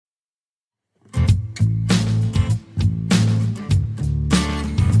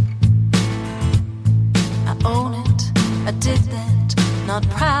Not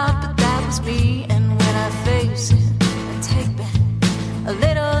proud, but that was me. And when I face it, I take back a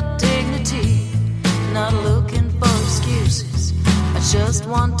little dignity. Not looking for excuses. I just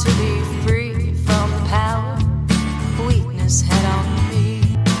want to be free from the power weakness had on me.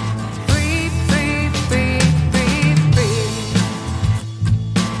 Free, free, free, free, free.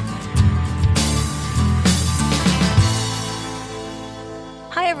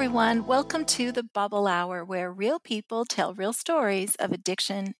 Hi everyone, welcome to the Bubble Hour, where real people tell real stories of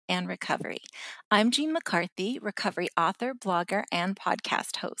addiction and recovery. I'm Jean McCarthy, recovery author, blogger, and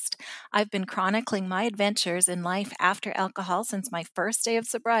podcast host. I've been chronicling my adventures in life after alcohol since my first day of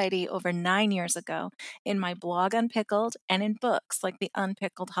sobriety over 9 years ago in my blog Unpickled and in books like the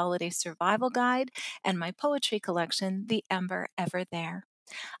Unpickled Holiday Survival Guide and my poetry collection, The Ember Ever There.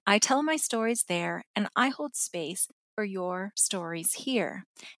 I tell my stories there, and I hold space for your stories here.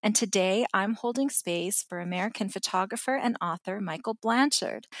 And today I'm holding space for American photographer and author Michael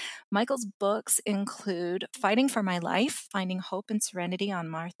Blanchard. Michael's books include Fighting for My Life, Finding Hope and Serenity on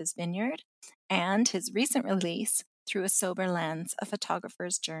Martha's Vineyard, and his recent release, Through a Sober Lens, A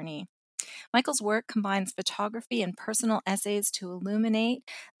Photographer's Journey. Michael's work combines photography and personal essays to illuminate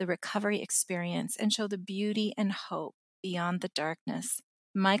the recovery experience and show the beauty and hope beyond the darkness.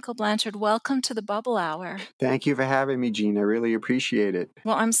 Michael Blanchard, welcome to the Bubble Hour. Thank you for having me, Jean. I really appreciate it.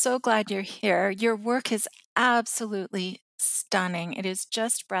 Well, I'm so glad you're here. Your work is absolutely stunning. It is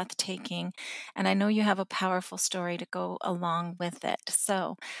just breathtaking. And I know you have a powerful story to go along with it.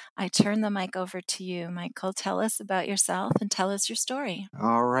 So I turn the mic over to you, Michael. Tell us about yourself and tell us your story.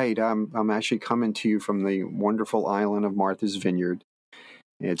 All right. I'm actually coming to you from the wonderful island of Martha's Vineyard.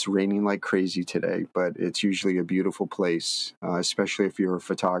 It's raining like crazy today, but it's usually a beautiful place, especially if you're a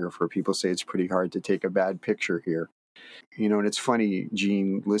photographer. People say it's pretty hard to take a bad picture here. You know, and it's funny,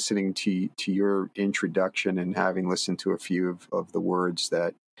 Jean, listening to your introduction and having listened to a few of the words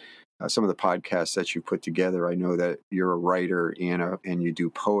that some of the podcasts that you put together. I know that you're a writer and you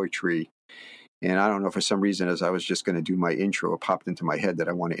do poetry. And I don't know, for some reason, as I was just going to do my intro, it popped into my head that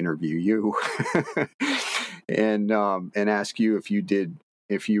I want to interview you and ask you if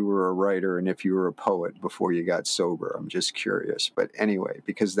you were a writer and if you were a poet before you got sober. I'm just curious. But anyway,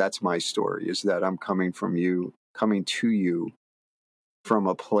 because that's my story, is that I'm coming to you from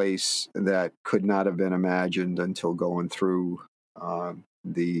a place that could not have been imagined until going through a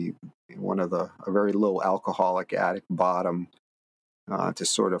very low alcoholic addict bottom to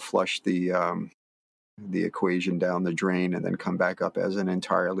sort of flush the equation down the drain and then come back up as an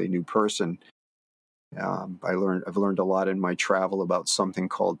entirely new person. I've learned a lot in my travel about something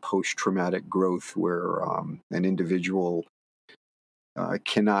called post-traumatic growth, where an individual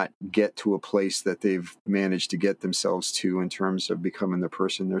cannot get to a place that they've managed to get themselves to in terms of becoming the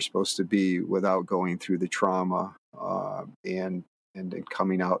person they're supposed to be without going through the trauma and then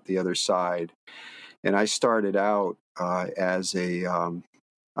coming out the other side. And I started out as I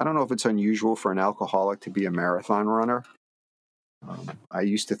don't know if it's unusual for an alcoholic to be a marathon runner. I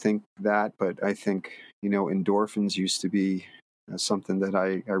used to think that, but I think, endorphins used to be something that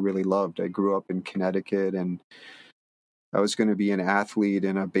I really loved. I grew up in Connecticut, and I was going to be an athlete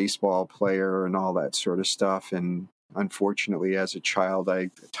and a baseball player and all that sort of stuff. And unfortunately, as a child, I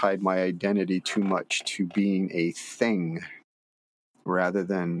tied my identity too much to being a thing rather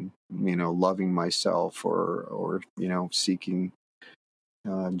than, loving myself or seeking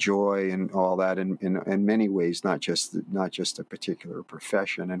joy and all that in many ways, not just a particular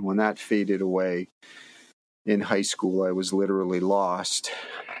profession. And when that faded away in high school, I was literally lost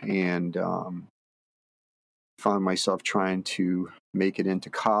and found myself trying to make it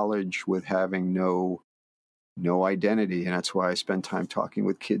into college with having no identity. And that's why I spend time talking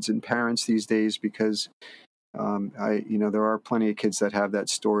with kids and parents these days, because there are plenty of kids that have that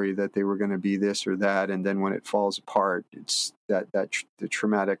story that they were going to be this or that, and then when it falls apart, it's the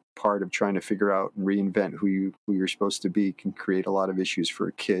traumatic part of trying to figure out and reinvent who you're supposed to be can create a lot of issues for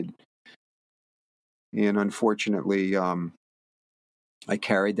a kid. And unfortunately, I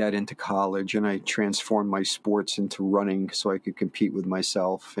carried that into college, and I transformed my sports into running so I could compete with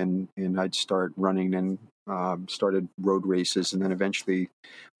myself, and I'd start running and started road races, and then eventually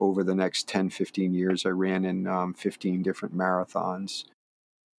over the next 10, 15 years, I ran in 15 different marathons.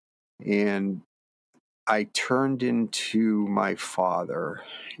 And I turned into my father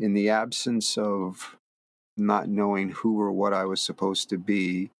in the absence of not knowing who or what I was supposed to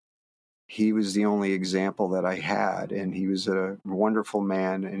be. He was the only example that I had, and he was a wonderful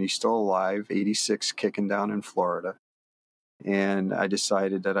man, and he's still alive, 86, kicking down in Florida. And I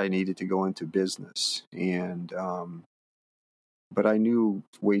decided that I needed to go into business. But I knew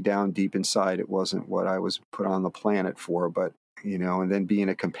way down deep inside it wasn't what I was put on the planet for. But and then being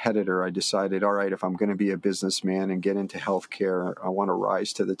a competitor, I decided, all right, if I'm going to be a businessman and get into healthcare, I want to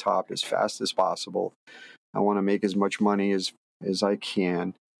rise to the top as fast as possible. I want to make as much money as I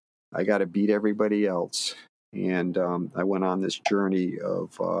can. I got to beat everybody else. And I went on this journey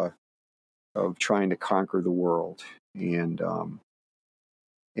of trying to conquer the world. And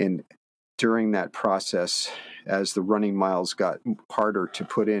during that process, as the running miles got harder to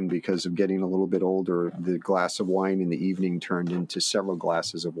put in because of getting a little bit older, the glass of wine in the evening turned into several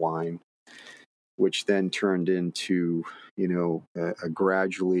glasses of wine, which then turned into, a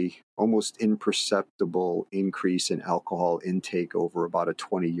gradually, almost imperceptible increase in alcohol intake over about a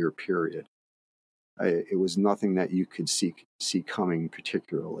 20-year period. It was nothing that you could see coming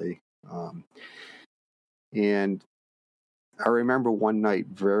particularly. And I remember one night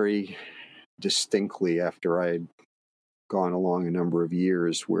very distinctly, after I had gone along a number of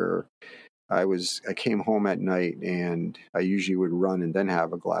years, where I came home at night, and I usually would run and then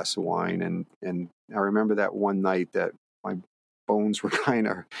have a glass of wine. And I remember that one night that my bones were kind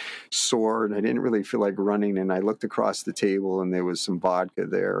of sore and I didn't really feel like running. And I looked across the table and there was some vodka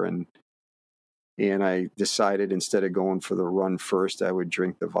there. And I decided, instead of going for the run first, I would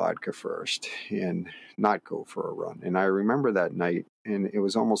drink the vodka first and not go for a run. And I remember that night, and it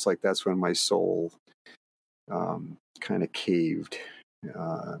was almost like that's when my soul kind of caved.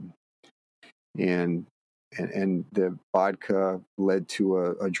 And the vodka led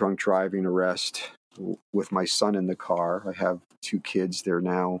to a drunk driving arrest with my son in the car. I have two kids. They're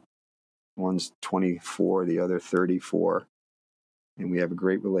now, one's 24, the other 34. And we have a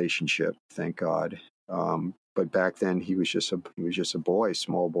great relationship, thank God. But back then he was just a boy,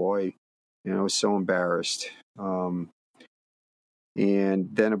 small boy. I was so embarrassed. And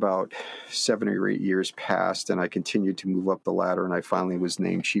then about 7 or 8 years passed, and I continued to move up the ladder, and I finally was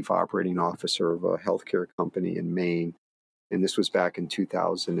named Chief Operating Officer of a healthcare company in Maine. And this was back in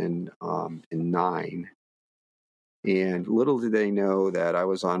 2009. And little did they know that I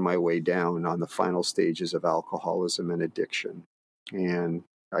was on my way down on the final stages of alcoholism and addiction. And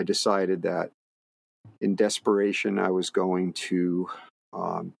I decided that in desperation, I was going to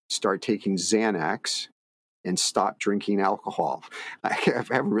start taking Xanax and stop drinking alcohol. I have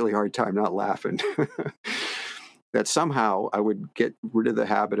a really hard time not laughing. That somehow I would get rid of the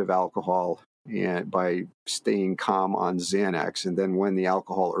habit of alcohol and by staying calm on Xanax. And then when the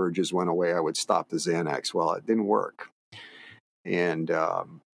alcohol urges went away, I would stop the Xanax. Well, it didn't work. And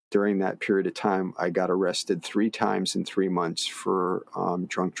during that period of time, I got arrested 3 times in 3 months for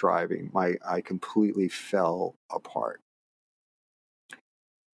drunk driving. I completely fell apart.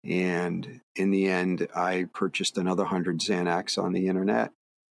 And in the end, I purchased another 100 Xanax on the internet,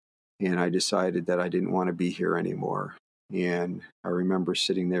 and I decided that I didn't want to be here anymore. And I remember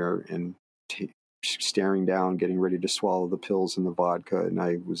sitting there and staring down, getting ready to swallow the pills and the vodka, and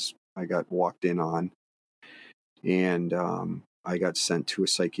I got walked in on, and I got sent to a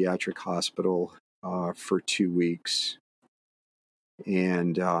psychiatric hospital for 2 weeks.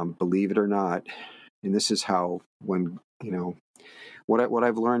 And believe it or not, and this is how, when, what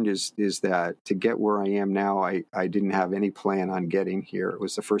I've learned is that to get where I am now, I didn't have any plan on getting here. It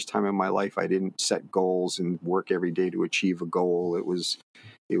was the first time in my life I didn't set goals and work every day to achieve a goal. It was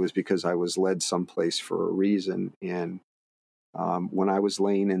because I was led someplace for a reason. And when I was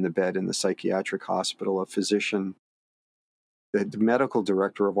laying in the bed in the psychiatric hospital, a physician, the medical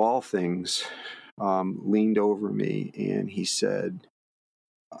director of all things, leaned over me and he said,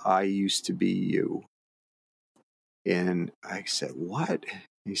 "I used to be you." And I said, "What?"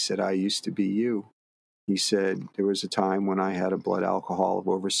 He said, "I used to be you." He said, "There was a time when I had a blood alcohol of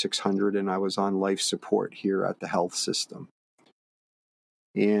over 600 and I was on life support here at the health system."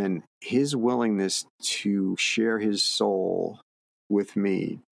 And his willingness to share his soul with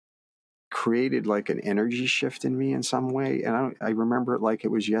me created like an energy shift in me in some way. And I remember it like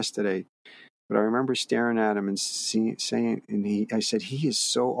it was yesterday. But I remember staring at him and saying, and I said, "He is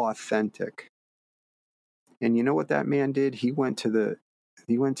so authentic." And you know what that man did? He went to the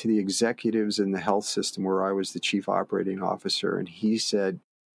executives in the health system where I was the chief operating officer, and he said,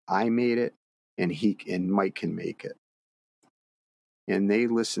 "I made it, and Mike can make it." And they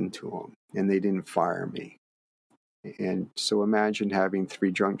listened to him, and they didn't fire me. And so imagine having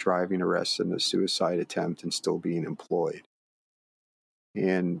 3 drunk driving arrests and a suicide attempt and still being employed.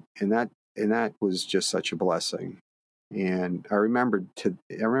 And that was just such a blessing. And I remember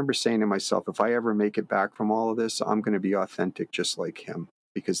saying to myself, if I ever make it back from all of this, I'm going to be authentic just like him,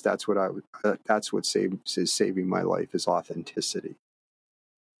 because that's what is saving my life, is authenticity.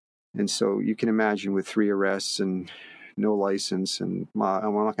 And so you can imagine, with 3 arrests and no license, and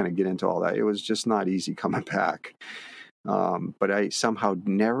I'm not going to get into all that. It was just not easy coming back. But I somehow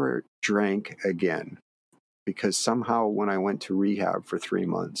never drank again, because somehow when I went to rehab for 3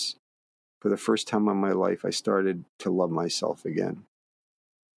 months, for the first time in my life, I started to love myself again.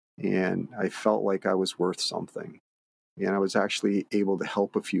 And I felt like I was worth something. And I was actually able to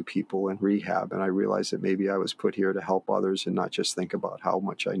help a few people in rehab. And I realized that maybe I was put here to help others and not just think about how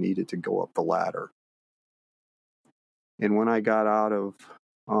much I needed to go up the ladder. And when I got out of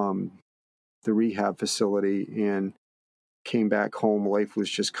the rehab facility and came back home, life was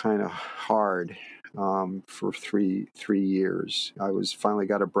just kind of hard for three years. I was finally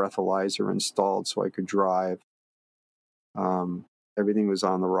got a breathalyzer installed so I could drive. Everything was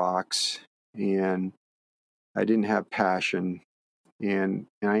on the rocks, and I didn't have passion. And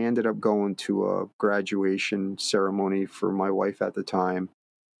I ended up going to a graduation ceremony for my wife at the time.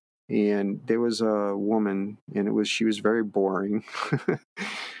 And there was a woman, and she was very boring.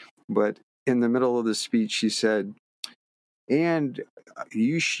 But in the middle of the speech, she said, and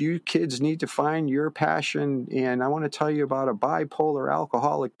you kids need to find your passion. And I want to tell you about a bipolar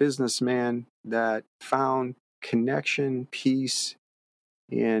alcoholic businessman that found connection, peace,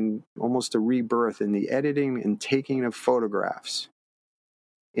 and almost a rebirth in the editing and taking of photographs.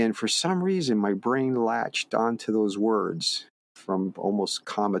 And for some reason, my brain latched onto those words from almost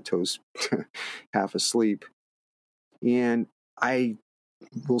comatose, half asleep. And I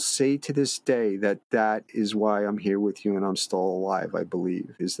will say to this day that is why I'm here with you and I'm still alive, I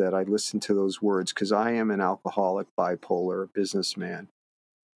believe, is that I listened to those words because I am an alcoholic, bipolar businessman.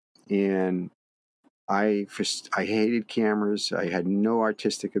 And I hated cameras. I had no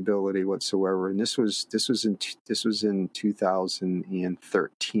artistic ability whatsoever. And this was in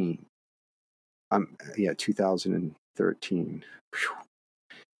 2013. 2013.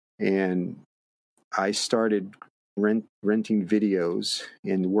 And I started renting videos,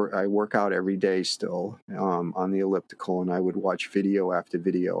 and I work out every day still on the elliptical, and I would watch video after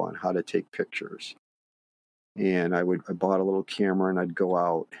video on how to take pictures. And I bought a little camera and I'd go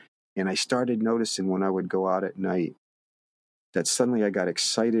out, and I started noticing when I would go out at night that suddenly I got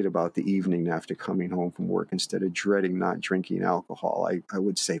excited about the evening after coming home from work. Instead of dreading not drinking alcohol, I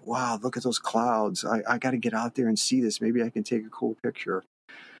would say, wow, look at those clouds. I got to get out there and see this. Maybe I can take a cool picture.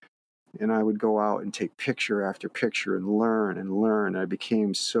 And I would go out and take picture after picture and learn and learn. I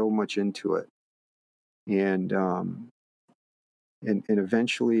became so much into it. And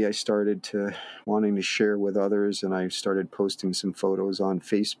eventually I started wanting to share with others, and I started posting some photos on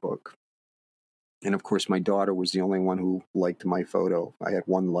Facebook. And of course, my daughter was the only one who liked my photo. I had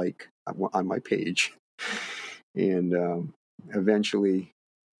one like on my page. And eventually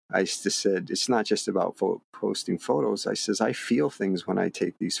I just said, it's not just about posting photos. I says, I feel things when I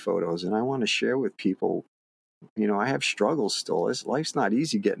take these photos, and I want to share with people. You know, I have struggles still. Life's not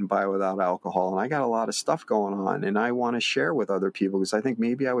easy getting by without alcohol, and I got a lot of stuff going on, and I want to share with other people because I think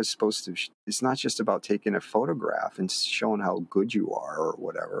maybe I was supposed to. It's not just about taking a photograph and showing how good you are or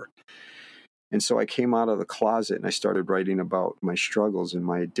whatever. And so I came out of the closet and I started writing about my struggles and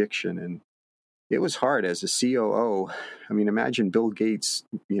my addiction. And it was hard as a COO. I mean, imagine Bill Gates,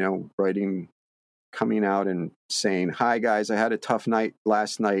 coming out and saying, hi, guys, I had a tough night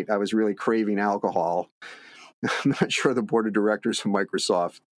last night. I was really craving alcohol. I'm not sure the board of directors of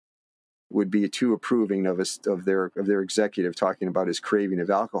Microsoft would be too approving of their executive talking about his craving of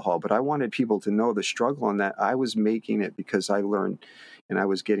alcohol. But I wanted people to know the struggle and that I was making it because I learned, and I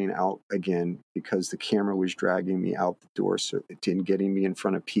was getting out again because the camera was dragging me out the door, so and getting me in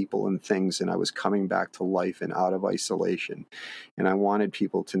front of people and things, and I was coming back to life and out of isolation. And I wanted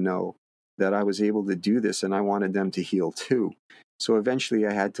people to know that I was able to do this, and I wanted them to heal too. So eventually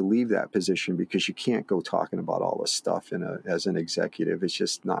I had to leave that position because you can't go talking about all this stuff as an executive. It's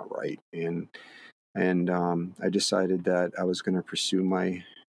just not right. And I decided that I was going to pursue my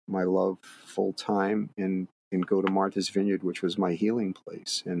love full time and go to Martha's Vineyard, which was my healing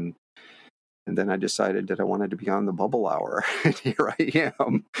place. And then I decided that I wanted to be on the Bubble Hour. And here I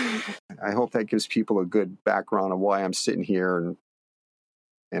am. I hope that gives people a good background of why I'm sitting here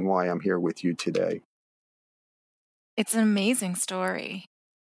and why I'm here with you today. It's an amazing story.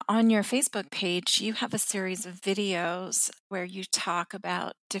 On your Facebook page, you have a series of videos where you talk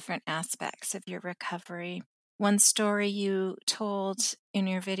about different aspects of your recovery. One story you told in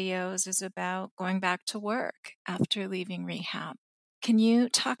your videos is about going back to work after leaving rehab. Can you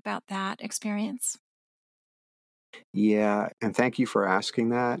talk about that experience? Yeah, and thank you for asking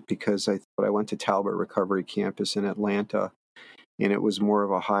that, because I went to Talbot Recovery Campus in Atlanta, and it was more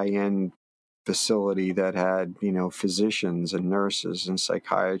of a high-end facility that had, physicians and nurses and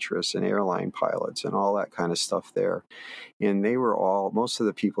psychiatrists and airline pilots and all that kind of stuff there. And most of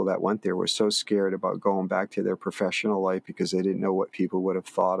the people that went there were so scared about going back to their professional life because they didn't know what people would have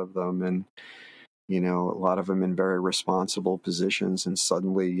thought of them. And, a lot of them in very responsible positions. And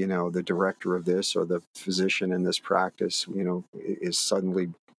suddenly, the director of this or the physician in this practice, is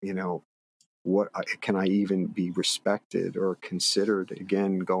suddenly, can I even be respected or considered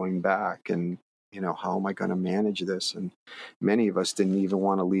again going back? And, how am I going to manage this? And many of us didn't even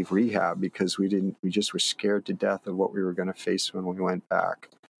want to leave rehab because we just were scared to death of what we were going to face when we went back.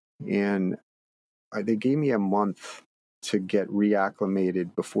 And they gave me a month to get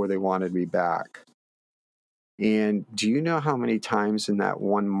reacclimated before they wanted me back. And do you know how many times in that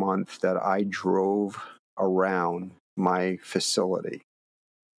 1 month that I drove around my facility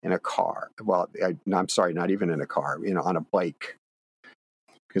in a car? Well, I'm sorry, not even in a car, on a bike,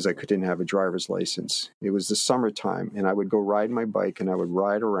 because I didn't have a driver's license. It was the summertime, and I would go ride my bike, and I would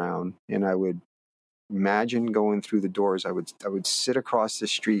ride around, and I would imagine going through the doors. I would sit across the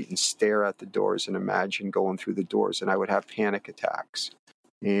street and stare at the doors and imagine going through the doors, and I would have panic attacks.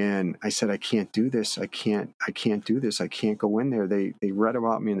 And I said, I can't do this. I can't do this. I can't go in there. They read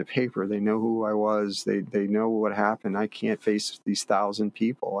about me in the paper. They know who I was. They know what happened. I can't face these 1,000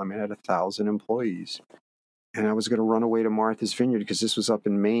 people. I had 1,000 employees. And I was going to run away to Martha's Vineyard because this was up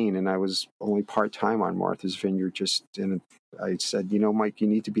in Maine, and I was only part-time on Martha's Vineyard. And I said, Mike, you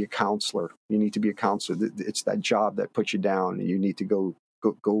need to be a counselor. You need to be a counselor. It's that job that puts you down, and you need to go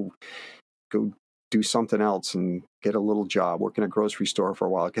do something else and get a little job, work in a grocery store for a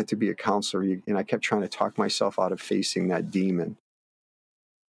while, get to be a counselor. And I kept trying to talk myself out of facing that demon.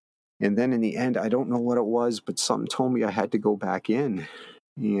 And then in the end, I don't know what it was, but something told me I had to go back in.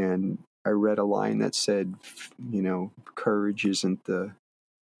 And I read a line that said, courage isn't the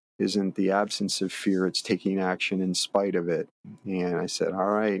absence of fear, it's taking action in spite of it. And I said, all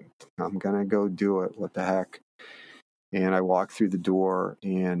right, I'm going to go do it. What the heck? And I walked through the door,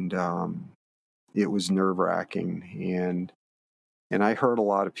 and it was nerve-wracking. And I hurt a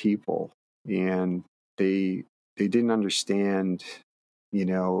lot of people, and they didn't understand. We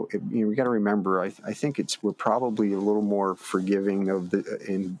got to remember. I think we're probably a little more forgiving of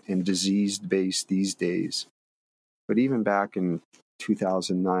in disease-based these days, but even back in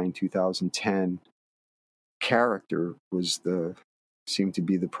 2009, 2010, character seemed to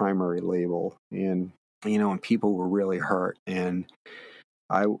be the primary label, and people were really hurt. And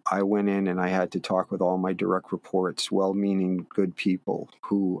I went in and I had to talk with all my direct reports, well-meaning, good people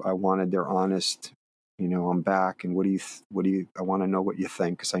who I wanted their honest. I'm back, and I want to know what you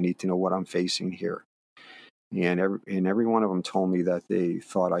think, because I need to know what I'm facing here. And every one of them told me that they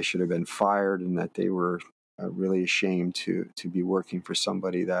thought I should have been fired, and that they were really ashamed to be working for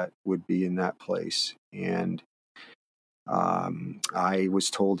somebody that would be in that place. And I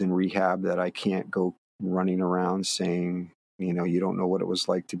was told in rehab that I can't go running around saying, you don't know what it was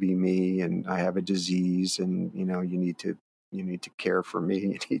like to be me, and I have a disease, and you need to care for me.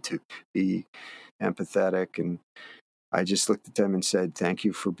 You need to be empathetic. And I just looked at them and said, thank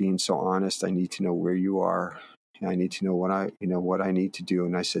you for being so honest. I need to know where you are. I need to know what I need to do.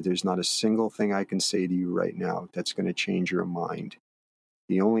 And I said, there's not a single thing I can say to you right now that's going to change your mind.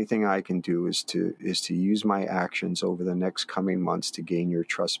 The only thing I can do is to use my actions over the next coming months to gain your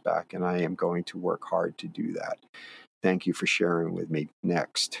trust back. And I am going to work hard to do that. Thank you for sharing with me.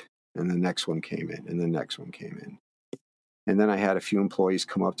 Next. And the next one came in, and the next one came in. And then I had a few employees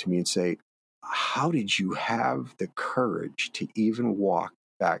come up to me and say, how did you have the courage to even walk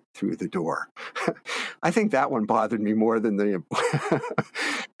back through the door? I think that one bothered me more than the.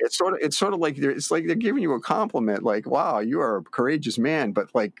 It's sort of like they're giving you a compliment, like, wow, you are a courageous man, but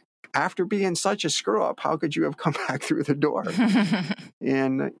like, after being such a screw up, how could you have come back through the door?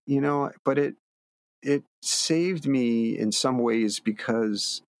 And but it saved me in some ways,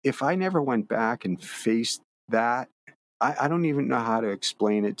 because if I never went back and faced that, I don't even know how to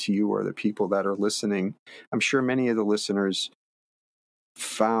explain it to you or the people that are listening. I'm sure many of the listeners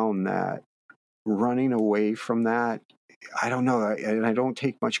found that running away from that, I don't know, and I don't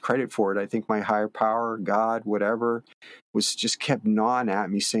take much credit for it. I think my higher power, God, whatever, was just kept gnawing at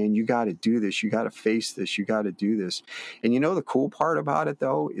me saying, you got to do this. You got to face this. You got to do this. And the cool part about it,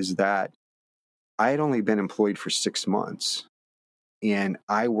 though, is that I had only been employed for 6 months, and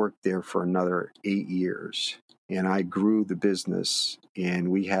I worked there for another 8 years. And I grew the business,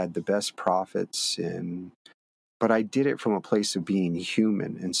 and we had the best profits. But I did it from a place of being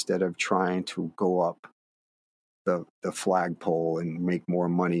human instead of trying to go up the flagpole and make more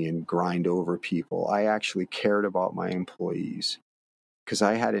money and grind over people. I actually cared about my employees, because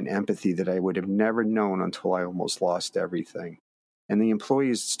I had an empathy that I would have never known until I almost lost everything. And the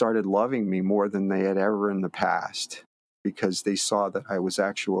employees started loving me more than they had ever in the past, because they saw that I was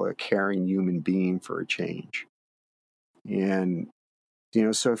actually a caring human being for a change. And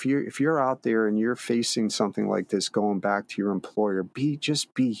so if you're out there and you're facing something like this, going back to your employer,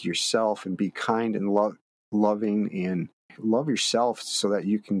 just be yourself and be kind and loving, and love yourself so that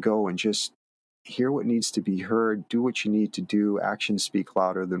you can go and just hear what needs to be heard, do what you need to do. Actions speak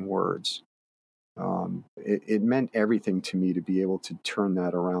louder than words. It meant everything to me to be able to turn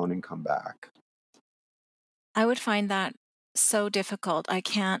that around and come back. I would find that so difficult. I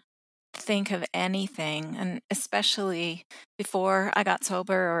can't think of anything, and especially before I got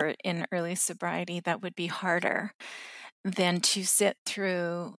sober or in early sobriety, that would be harder than to sit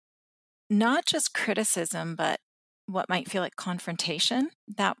through not just criticism, but what might feel like confrontation.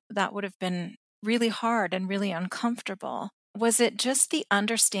 That would have been really hard and really uncomfortable. Was it just the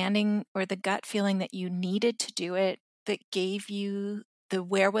understanding or the gut feeling that you needed to do it that gave you the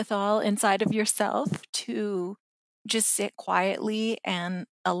wherewithal inside of yourself to just sit quietly and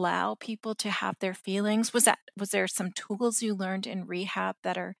allow people to have their feelings? Was there some tools you learned in rehab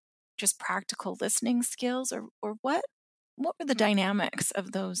that are just practical listening skills, or what were the dynamics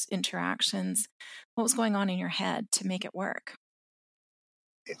of those interactions? What was going on in your head to make it work?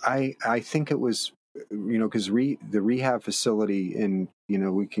 I think it was, because the rehab facility, and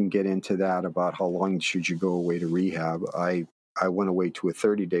we can get into that about how long should you go away to rehab. I went away to a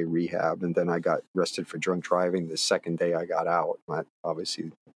 30-day rehab, and then I got arrested for drunk driving the second day I got out.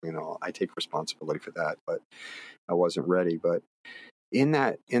 Obviously, I take responsibility for that, but I wasn't ready. But in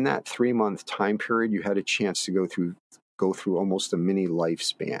that 3-month time period, you had a chance to go through almost a mini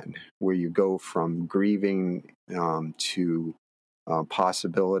lifespan, where you go from grieving to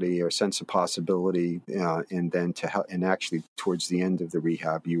possibility or sense of possibility, and then and actually towards the end of the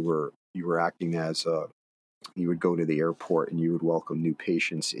rehab, you were acting as you would go to the airport and you would welcome new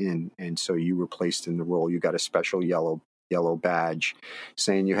patients in, and so you were placed in the role. You got a special yellow badge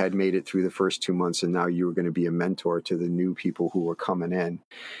saying you had made it through the first 2 months, and now you were going to be a mentor to the new people who were coming in.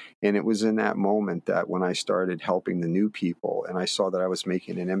 And it was in that moment that when I started helping the new people and I saw that I was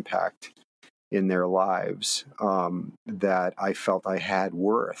making an impact in their lives, that I felt I had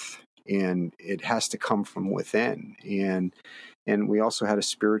worth, and it has to come from within. And we also had a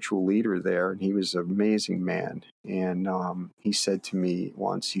spiritual leader there, and he was an amazing man. And he said to me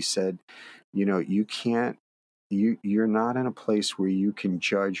once, he said, you're not in a place where you can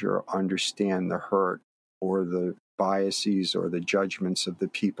judge or understand the hurt or the biases or the judgments of the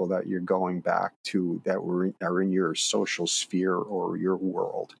people that you're going back to that are in your social sphere or your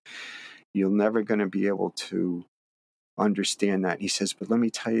world. You're never going to be able to understand that. He says, but let me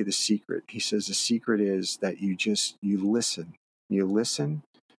tell you the secret. He says, the secret is that you listen. You listen,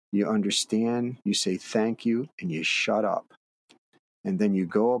 you understand, you say thank you, and you shut up. And then you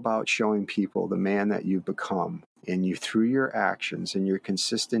go about showing people the man that you've become. And you, through your actions and your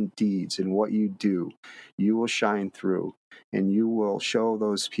consistent deeds and what you do, you will shine through, and you will show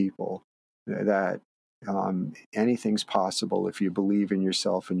those people that anything's possible if you believe in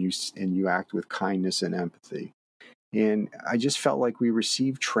yourself and you act with kindness and empathy. And I just felt like we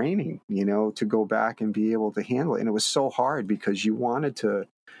received training, to go back and be able to handle it. And it was so hard because you wanted to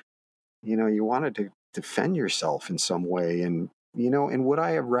defend yourself in some way. And would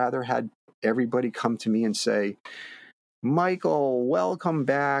I have rather had everybody come to me and say, Michael, welcome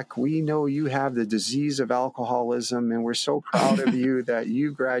back. We know you have the disease of alcoholism, and we're so proud of you that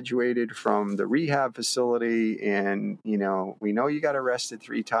you graduated from the rehab facility. And, we know you got arrested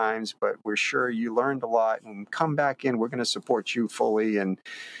 3 times, but we're sure you learned a lot, and come back in. We're going to support you fully and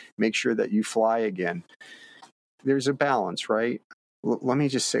make sure that you fly again. There's a balance, right? Let me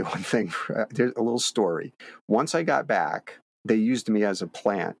just say one thing. There's a little story. Once I got back, they used me as a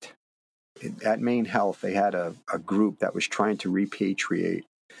plant. At Maine Health, they had a group that was trying to repatriate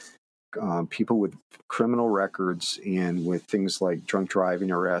people with criminal records and with things like drunk driving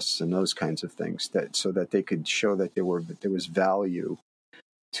arrests and those kinds of things, so that they could show that there was value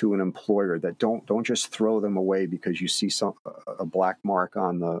to an employer, that don't just throw them away because you see a black mark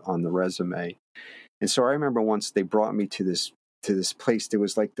on the resume. And so I remember once they brought me to this place. There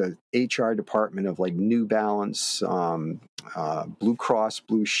was like the HR department of like New Balance, Blue Cross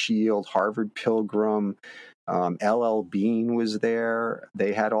Blue Shield, Harvard Pilgrim, LL Bean was there.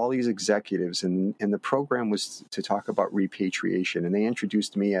 They had all these executives, and the program was to talk about repatriation. And they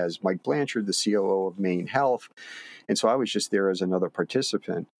introduced me as Mike Blanchard, the COO of Maine Health. And so I was just there as another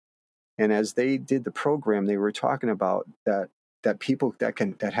participant. And as they did the program, they were talking about that people that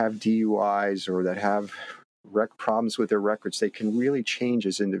have DUIs or that have problems with their records, they can really change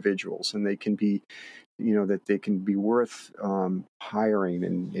as individuals, and they can be, that they can be worth hiring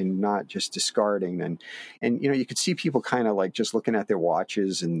and not just discarding. And you could see people kind of like just looking at their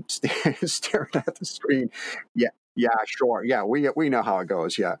watches and staring at the screen. Yeah, sure. Yeah, we know how it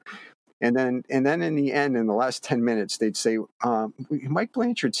goes. Yeah. And then in the end, in the last 10 minutes, they'd say, Mike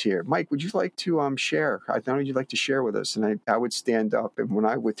Blanchard's here. Mike, would you like to share? I know you'd like to share with us. And I would stand up, and when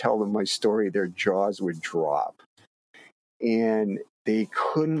I would tell them my story, their jaws would drop. And they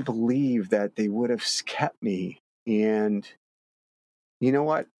couldn't believe that they would have kept me. And you know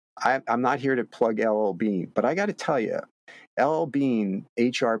what? I'm not here to plug LL Bean, but I got to tell you, LL Bean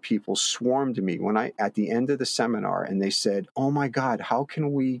HR people swarmed me at the end of the seminar, and they said, "Oh my God, how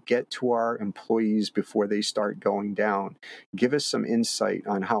can we get to our employees before they start going down? Give us some insight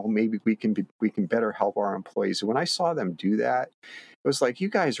on how maybe we can better help our employees." And when I saw them do that, it was like, "You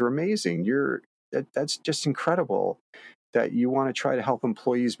guys are amazing. That's just incredible that you want to try to help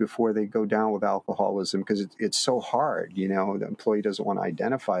employees before they go down with alcoholism, because it's so hard. The employee doesn't want to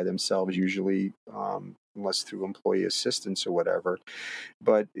identify themselves usually, unless through employee assistance or whatever.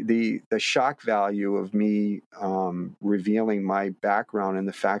 But the shock value of me revealing my background and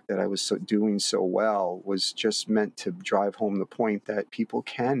the fact that I was doing so well was just meant to drive home the point that people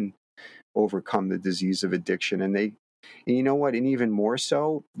can overcome the disease of addiction. And you know what? And even more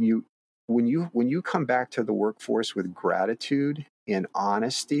so, when you come back to the workforce with gratitude and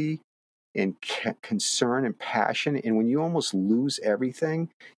honesty and concern and passion, and when you almost lose everything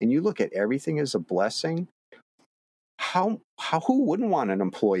and you look at everything as a blessing, who wouldn't want an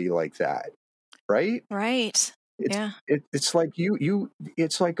employee like that, right? Right. It's like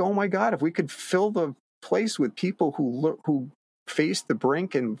it's like, oh my God, if we could fill the place with people who face the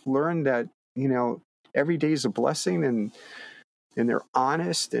brink and learn that every day is a blessing, and they're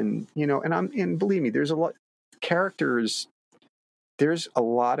honest, and and believe me, there's a lot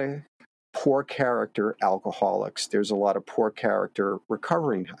of poor character alcoholics. There's a lot of poor character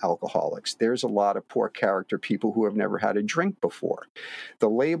recovering alcoholics. There's a lot of poor character people who have never had a drink before. The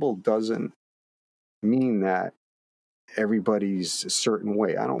label doesn't mean that everybody's a certain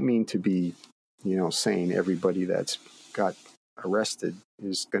way. I don't mean to be, saying everybody that's got arrested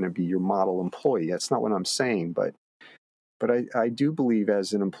is going to be your model employee. That's not what I'm saying, but I do believe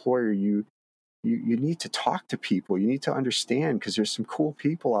as an employer, you need to talk to people. You need to understand, because there's some cool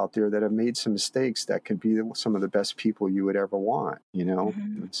people out there that have made some mistakes that could be some of the best people you would ever want,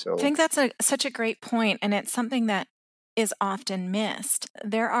 Mm-hmm. So I think that's such a great point, and it's something that is often missed.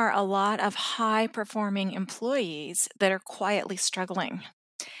 There are a lot of high-performing employees that are quietly struggling,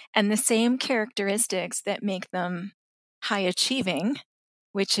 and the same characteristics that make them high-achieving,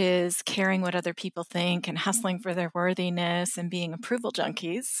 which is caring what other people think and hustling for their worthiness and being approval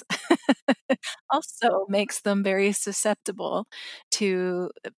junkies, also makes them very susceptible to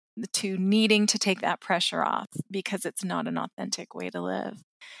needing to take that pressure off, because it's not an authentic way to live.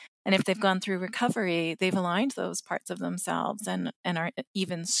 And if they've gone through recovery, they've aligned those parts of themselves and are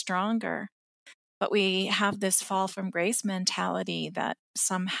even stronger. But we have this fall from grace mentality that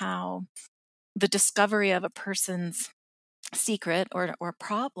somehow the discovery of a person's secret or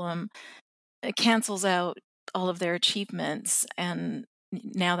problem cancels out all of their achievements, and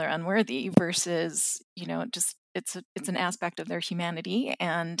now they're unworthy, versus just it's an aspect of their humanity,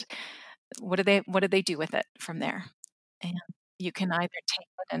 and what do they do with it from there? And you can either take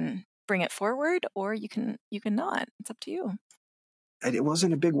it and bring it forward, or you can not. It's up to you. And it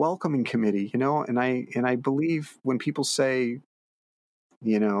wasn't a big welcoming committee, and I believe when people say,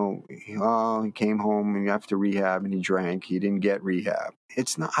 oh, he came home and after rehab and he drank, he didn't get rehab.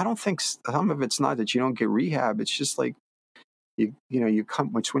 It's not. I don't think some of it's not that you don't get rehab. It's just like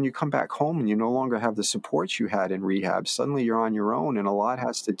it's when you come back home and you no longer have the support you had in rehab. Suddenly you're on your own, and a lot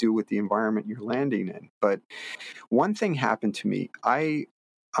has to do with the environment you're landing in. But one thing happened to me.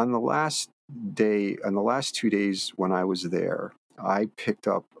 On the last 2 days when I was there, I picked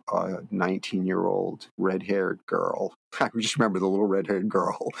up a 19-year-old red-haired girl. I just remember the little red-haired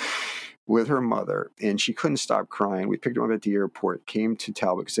girl with her mother, and she couldn't stop crying. We picked her up at the airport, came to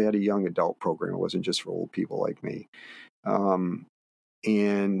Talbot because they had a young adult program. It wasn't just for old people like me.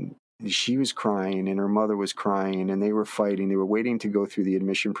 And she was crying and her mother was crying, and they were fighting. They were waiting to go through the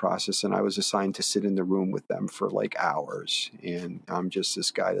admission process, and I was assigned to sit in the room with them for like hours. And I'm just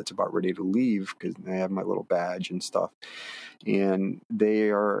this guy that's about ready to leave because I have my little badge and stuff. And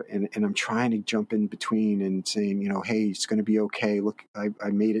they are, and I'm trying to jump in between and saying, hey, it's going to be okay. Look, I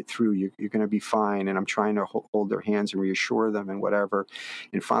made it through. You're going to be fine. And I'm trying to hold their hands and reassure them and whatever.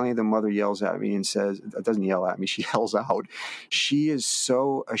 And finally, the mother yells at me and says, doesn't yell at me, she yells out, she is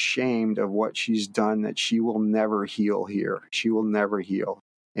so ashamed ashamed of what she's done that she will never heal here. She will never heal.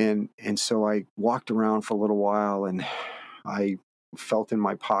 And so I walked around for a little while, and I felt in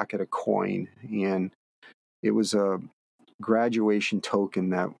my pocket a coin, and it was a graduation token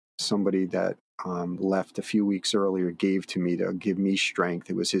that somebody that left a few weeks earlier gave to me to give me strength.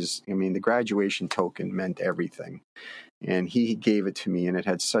 It was the graduation token meant everything. And he gave it to me, and it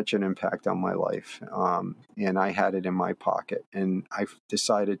had such an impact on my life. And I had it in my pocket. And I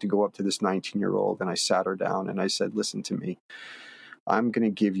decided to go up to this 19-year-old, and I sat her down, and I said, listen to me. I'm going to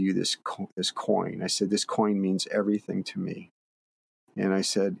give you this coin. I said, this coin means everything to me. And I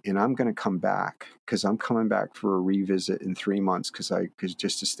said, and I'm going to come back, because I'm coming back for a revisit in 3 months, because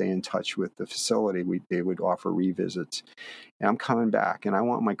just to stay in touch with the facility, they would offer revisits. And I'm coming back, and I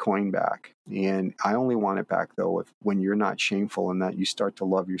want my coin back. And I only want it back, though, when you're not shameful and that you start to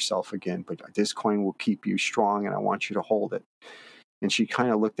love yourself again. But this coin will keep you strong, and I want you to hold it. And she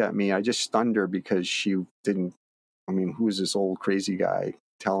kind of looked at me. I just stunned her, because she didn't. Who's this old crazy guy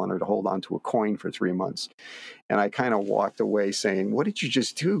telling her to hold on to a coin for 3 months? And I kind of walked away saying, what did you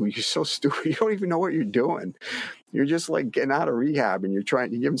just do? You're so stupid. You don't even know what you're doing. You're just like getting out of rehab, and you're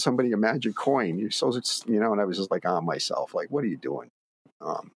giving somebody a magic coin. You're so, and I was just like on myself, like, what are you doing?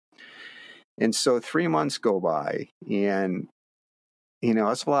 And so 3 months go by, and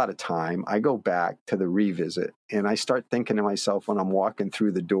that's a lot of time. I go back to the revisit, and I start thinking to myself when I'm walking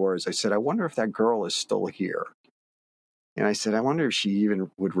through the doors, I said, I wonder if that girl is still here. And I said, I wonder if she even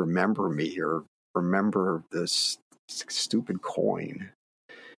would remember me or remember this stupid coin.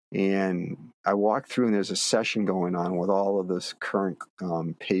 And I walk through, and there's a session going on with all of this current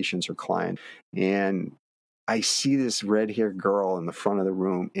patients or clients. And I see this red-haired girl in the front of the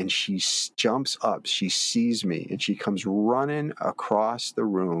room, and she jumps up. She sees me, and she comes running across the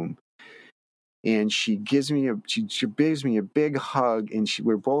room. And she gives me a big hug, and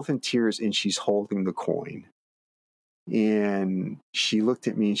we're both in tears, and she's holding the coin. And she looked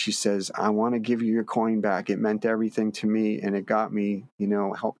at me, and she says, I want to give you your coin back. It meant everything to me, and it got me,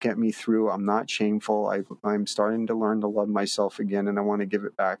 helped get me through. I'm not shameful. I'm starting to learn to love myself again, and I want to give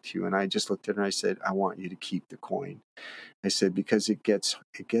it back to you. And I just looked at her, and I said, I want you to keep the coin. I said, because it gets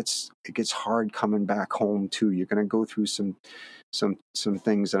hard coming back home too. You're going to go through some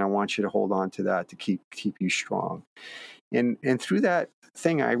things, and I want you to hold on to that to keep you strong. And through that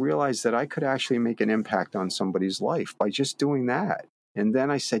thing, I realized that I could actually make an impact on somebody's life by just doing that. And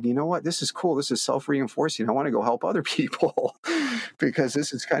then I said, you know what? This is cool. This is self-reinforcing. I want to go help other people because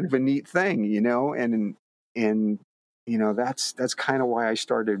this is kind of a neat thing, and that's kind of why I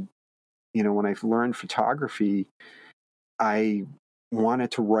started, when I learned photography, I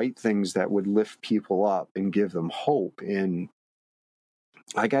wanted to write things that would lift people up and give them hope. And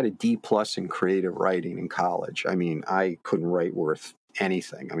I got a D+ in creative writing in college. I couldn't write worth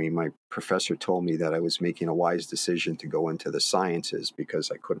anything. My professor told me that I was making a wise decision to go into the sciences because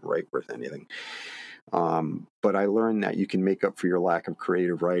I couldn't write worth anything. But I learned that you can make up for your lack of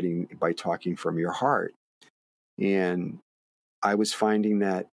creative writing by talking from your heart. And I was finding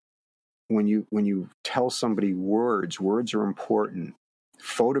that when you tell somebody words are important.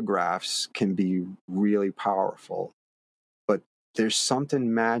 Photographs can be really powerful. There's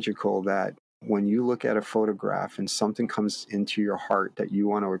something magical that when you look at a photograph and something comes into your heart that you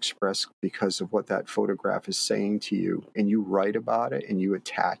want to express because of what that photograph is saying to you, and you write about it and you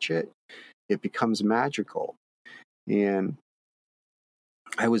attach it, it becomes magical. And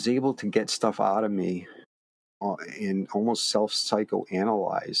I was able to get stuff out of me and almost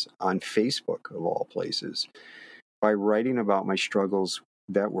self-psychoanalyze on Facebook, of all places, by writing about my struggles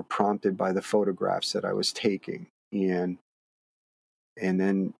that were prompted by the photographs that I was taking. And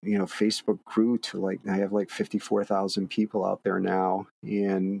then, Facebook grew to I have 54,000 people out there now.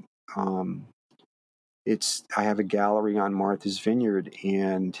 And I have a gallery on Martha's Vineyard,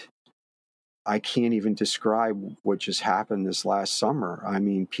 and I can't even describe what just happened this last summer.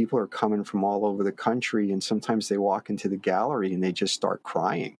 People are coming from all over the country, and sometimes they walk into the gallery and they just start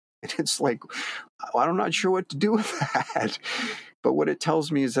crying. And it's like, I'm not sure what to do with that. But what it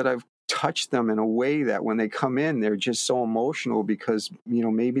tells me is that I've touch them in a way that when they come in, they're just so emotional because,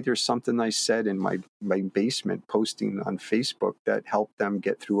 maybe there's something I said in my basement posting on Facebook that helped them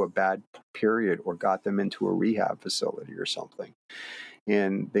get through a bad period or got them into a rehab facility or something.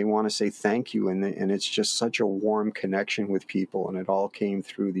 And they want to say thank you. And it's just such a warm connection with people. And it all came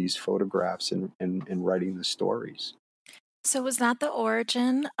through these photographs and writing the stories. So was that the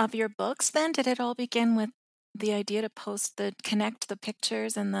origin of your books then? Did it all begin with the idea to connect the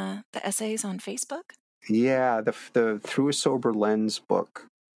pictures and the essays on Facebook? Yeah, the Through a Sober Lens book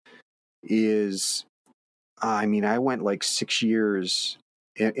is, I went 6 years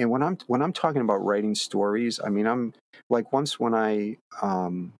and when I'm talking about writing stories, I mean, I'm like, once when I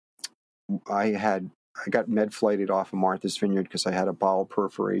got med flighted off of Martha's Vineyard because I had a bowel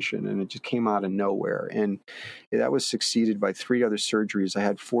perforation, and it just came out of nowhere. And that was succeeded by 3 other surgeries. I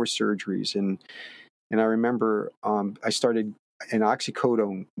had 4 surgeries, and I remember I started an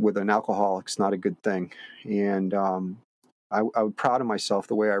oxycodone with an alcoholic's not a good thing, and I was proud of myself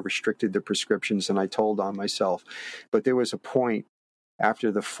the way I restricted the prescriptions, and I told on myself. But there was a point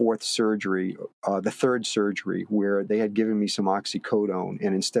after the 4th surgery, the 3rd surgery, where they had given me some oxycodone,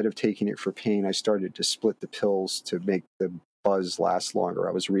 and instead of taking it for pain, I started to split the pills to make the buzz last longer.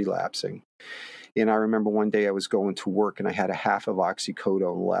 I was relapsing. And I remember one day I was going to work, and I had a half of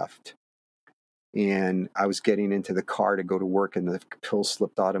oxycodone left. And I was getting into the car to go to work, and the pill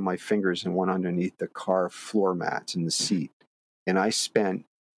slipped out of my fingers and went underneath the car floor mats in the seat. And I spent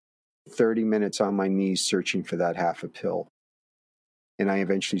 30 minutes on my knees searching for that half a pill. And I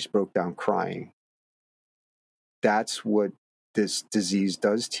eventually broke down crying. That's what this disease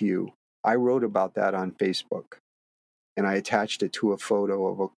does to you. I wrote about that on Facebook, and I attached it to a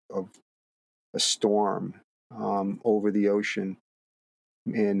photo of a storm over the ocean.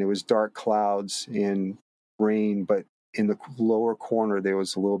 And it was dark clouds and rain, but in the lower corner, there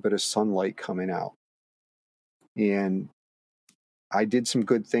was a little bit of sunlight coming out. And I did some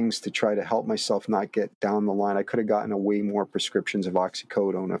good things to try to help myself not get down the line. I could have gotten way more prescriptions of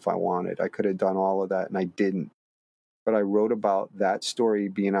oxycodone if I wanted. I could have done all of that, and I didn't. But I wrote about that story,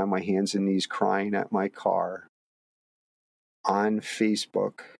 being on my hands and knees crying at my car, on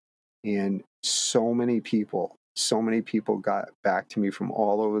Facebook. And so many people got back to me from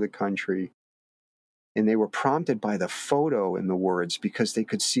all over the country. And they were prompted by the photo and the words, because they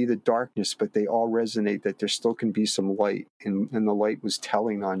could see the darkness, but they all resonate that there still can be some light. And the light was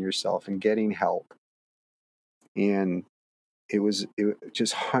telling on yourself and getting help. And it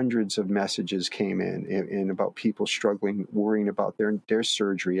just hundreds of messages came in about people struggling, worrying about their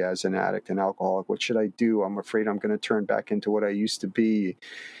surgery as an addict and alcoholic. What should I do? I'm afraid I'm going to turn back into what I used to be.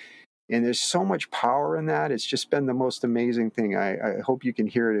 And there's so much power in that. It's just been the most amazing thing. I hope you can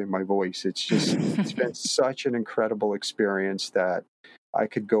hear it in my voice. It's been such an incredible experience that I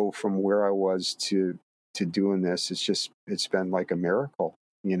could go from where I was to doing this. It's been like a miracle,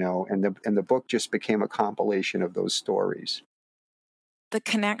 and the book just became a compilation of those stories. The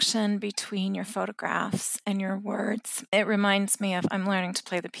connection between your photographs and your words, it reminds me of, I'm learning to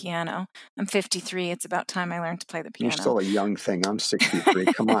play the piano. I'm 53. It's about time I learned to play the piano. You're still a young thing. I'm 63.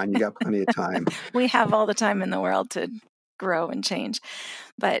 Come on, you got plenty of time. We have all the time in the world to grow and change.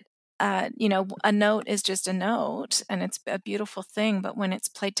 But, a note is just a note, and it's a beautiful thing. But when it's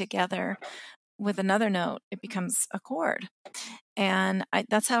played together with another note, it becomes a chord. And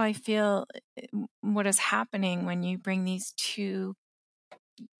that's how I feel what is happening when you bring these 2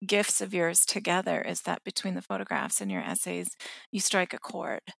 gifts of yours together, is that between the photographs and your essays, you strike a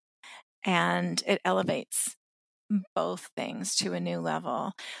chord, and it elevates both things to a new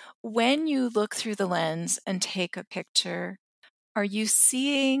level. When you look through the lens and take a picture, are you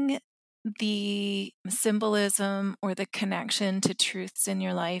seeing the symbolism or the connection to truths in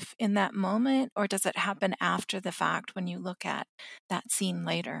your life in that moment, or does it happen after the fact when you look at that scene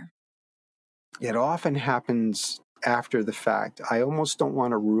later? It often happens after the fact. I almost don't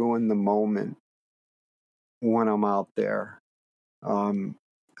want to ruin the moment when I'm out there.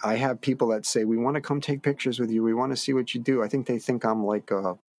 I have people that say, we want to come take pictures with you. We want to see what you do. I think they think I'm like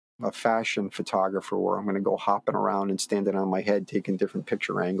a fashion photographer, where I'm going to go hopping around and standing on my head, taking different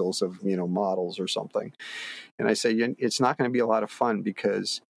picture angles of, models or something. And I say, it's not going to be a lot of fun,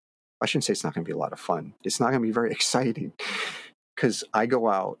 because I shouldn't say it's not going to be a lot of fun. It's not going to be very exciting, because I go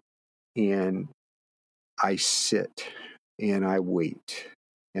out and I sit and I wait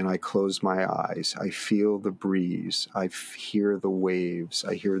and I close my eyes. I feel the breeze. I hear the waves.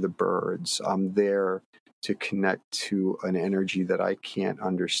 I hear the birds. I'm there to connect to an energy that I can't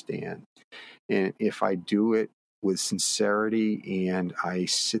understand. And if I do it with sincerity and I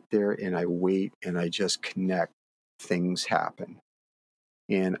sit there and I wait and I just connect, things happen.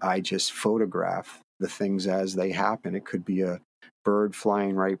 And I just photograph the things as they happen. It could be a bird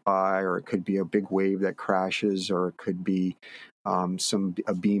flying right by, or it could be a big wave that crashes, or it could be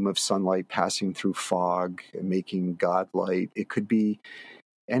a beam of sunlight passing through fog and making God light. It could be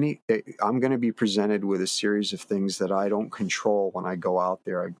I'm going to be presented with a series of things that I don't control when I go out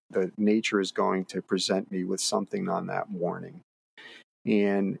there. The nature is going to present me with something on that morning.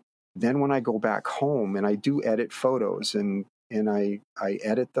 And then when I go back home, and I do edit photos, and I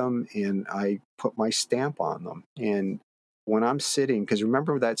edit them and I put my stamp on them. And when I'm sitting, because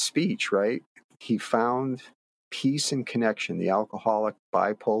remember that speech, right? He found peace and connection. The alcoholic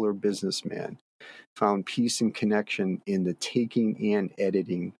bipolar businessman found peace and connection in the taking and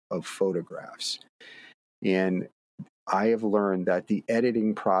editing of photographs. And I have learned that the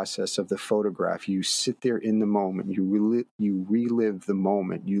editing process of the photograph, you sit there in the moment, you relive the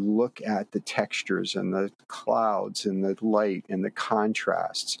moment, you look at the textures and the clouds and the light and the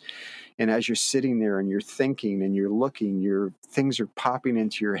contrasts. And as you're sitting there and you're thinking and you're looking, things are popping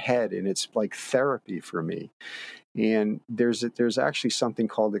into your head, and it's like therapy for me. And there's actually something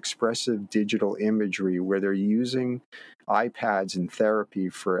called expressive digital imagery, where they're using iPads in therapy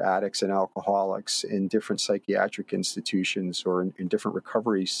for addicts and alcoholics in different psychiatric institutions or in different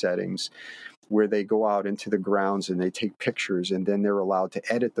recovery settings, where they go out into the grounds and they take pictures, and then they're allowed to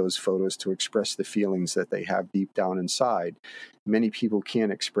edit those photos to express the feelings that they have deep down inside. Many people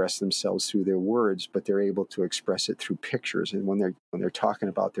can't express themselves through their words, but they're able to express it through pictures. And when they're talking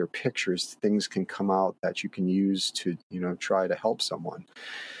about their pictures, things can come out that you can use to, try to help someone.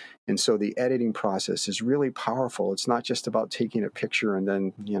 And so the editing process is really powerful. It's not just about taking a picture and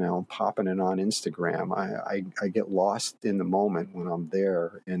then, popping it on Instagram. I get lost in the moment when I'm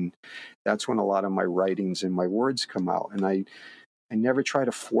there. And that's when a lot of my writings and my words come out. And I never try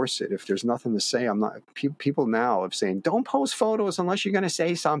to force it. If there's nothing to say, I'm not. People now are saying, don't post photos unless you're going to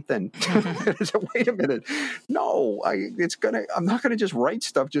say something. Wait a minute. No, I'm not going to just write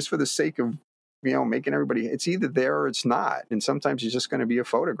stuff just for the sake of, making everybody, it's either there or it's not. And sometimes it's just going to be a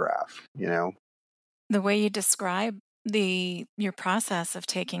photograph, The way you describe your process of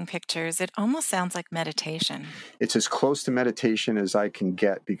taking pictures, it almost sounds like meditation. It's as close to meditation as I can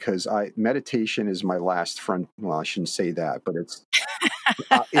get, because meditation is my last front. Well, I shouldn't say that, but it's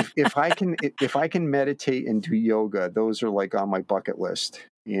if I can meditate and do yoga, those are like on my bucket list.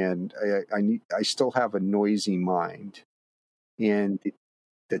 And I still have a noisy mind, and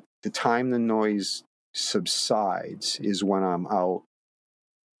the time the noise subsides is when I'm out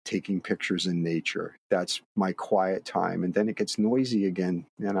taking pictures in nature. That's my quiet time. And then it gets noisy again,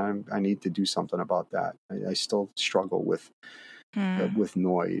 and I need to do something about that. I still struggle with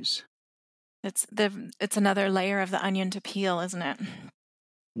noise. It's another layer of the onion to peel, isn't it?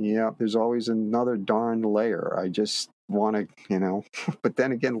 Yeah, there's always another darn layer. I just want to, but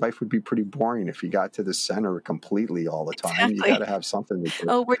then again, life would be pretty boring if you got to the center completely all the time. Exactly. You got to have something to do.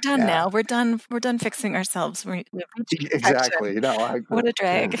 Oh, we're done now. We're done fixing ourselves. Exactly. What a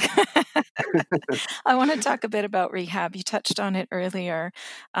drag. I want to talk a bit about rehab. You touched on it earlier.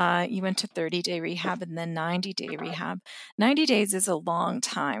 You went to 30-day rehab and then 90-day rehab. 90 days is a long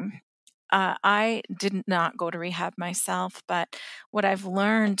time. I did not go to rehab myself, but what I've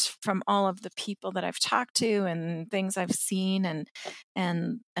learned from all of the people that I've talked to and things I've seen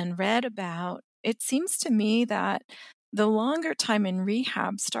and read about, it seems to me that the longer time in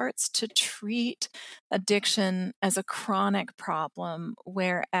rehab starts to treat addiction as a chronic problem,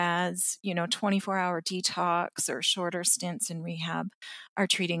 whereas 24-hour detox or shorter stints in rehab are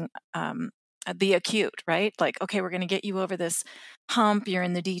treating the acute, right? Like, okay, we're going to get you over this hump. You're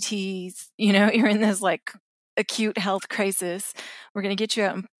in the DTs, you're in this like acute health crisis. We're going to get you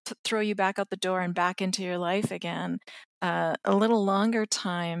out and throw you back out the door and back into your life again. A little longer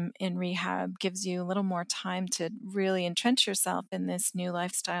time in rehab gives you a little more time to really entrench yourself in this new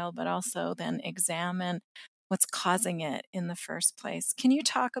lifestyle, but also then examine what's causing it in the first place. Can you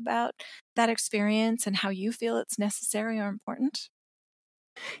talk about that experience and how you feel it's necessary or important?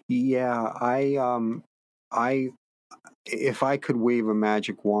 Yeah, if I could wave a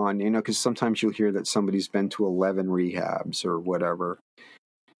magic wand, because sometimes you'll hear that somebody's been to 11 rehabs or whatever.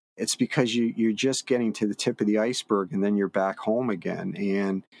 It's because you're just getting to the tip of the iceberg, and then you're back home again.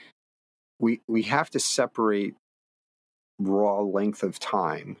 And we have to separate raw length of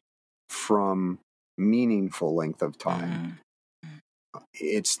time from meaningful length of time.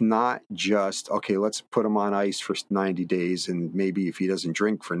 It's not just, okay, let's put him on ice for 90 days. And maybe if he doesn't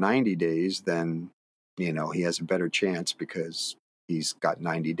drink for 90 days, then, he has a better chance because he's got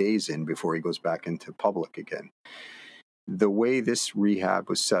 90 days in before he goes back into public again. The way this rehab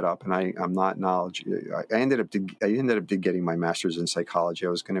was set up, and I'm not knowledgeable. I ended up getting my master's in psychology. I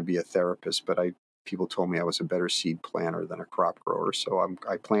was going to be a therapist, but people told me I was a better seed planter than a crop grower. So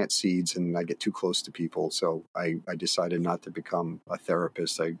I plant seeds and I get too close to people. So I decided not to become a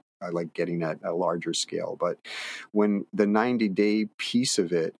therapist. I like getting at a larger scale. But when the 90-day piece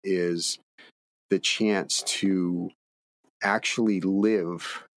of it is the chance to actually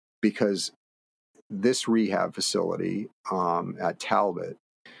live, because this rehab facility at Talbot,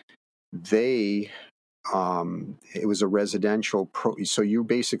 it was a residential so you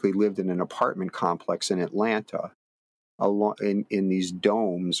basically lived in an apartment complex in Atlanta in these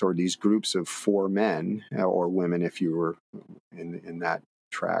domes or these groups of 4 men or women, if you were in that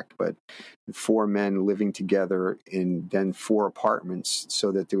track, but 4 men living together in then 4 apartments, so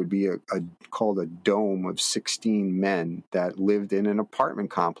that there would be a called a dome of 16 men that lived in an apartment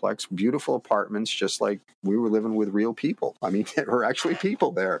complex, beautiful apartments, just like we were living with real people. I mean, there were actually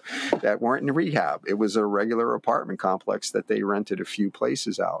people there that weren't in rehab. It was a regular apartment complex that they rented a few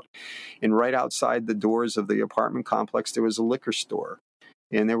places out. And right outside the doors of the apartment complex, there was a liquor store.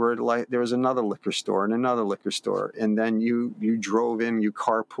 And there was another liquor store and another liquor store. And then you drove in, you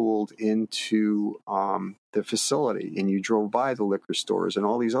carpooled into the facility, and you drove by the liquor stores and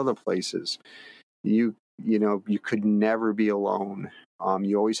all these other places. You could never be alone.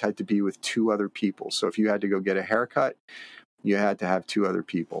 You always had to be with 2 other people. So if you had to go get a haircut, you had to have 2 other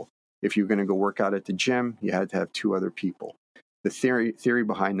people. If you were going to go work out at the gym, you had to have 2 other people. The theory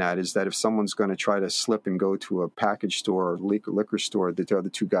behind that is that if someone's going to try to slip and go to a package store or liquor store, that the other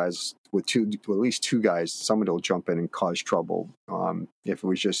 2 guys, at least 2 guys, somebody will jump in and cause trouble. If it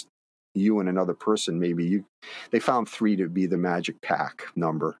was just you and another person, they found 3 to be the magic pack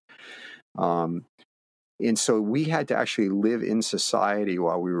number. And so we had to actually live in society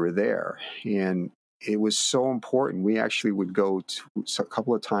while we were there. And it was so important. We actually would go a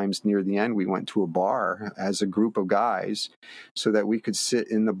couple of times near the end. We went to a bar as a group of guys so that we could sit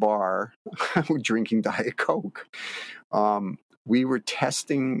in the bar drinking Diet Coke. We were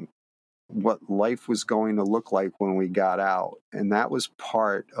testing what life was going to look like when we got out. And that was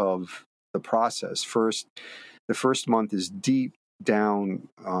part of the process. The first month is deep down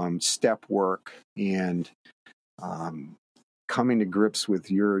step work and coming to grips with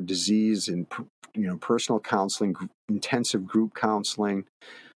your disease and personal counseling, intensive group counseling,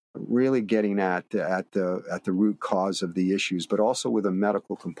 really getting at the root cause of the issues, but also with a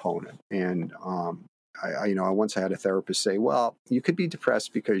medical component. And I once had a therapist say, "Well, you could be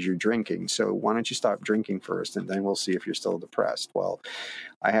depressed because you're drinking, so why don't you stop drinking first, and then we'll see if you're still depressed." Well,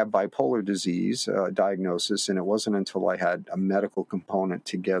 I have bipolar disease diagnosis, and it wasn't until I had a medical component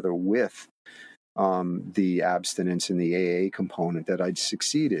together with the abstinence and the AA component that I'd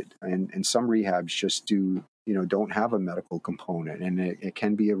succeeded. And some rehabs just don't have a medical component, and it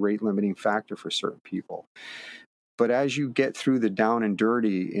can be a rate limiting factor for certain people. But as you get through the down and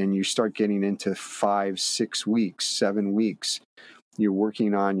dirty and you start getting into 5, 6 weeks, 7 weeks, you're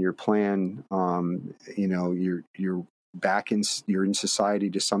working on your plan. You're you're in society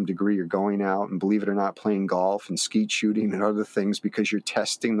to some degree. You're going out and, believe it or not, playing golf and skeet shooting and other things because you're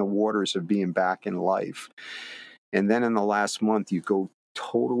testing the waters of being back in life. And then in the last month, you go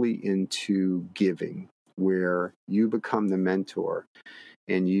totally into giving, where you become the mentor,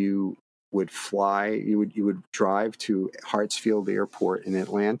 and you would drive to Hartsfield Airport in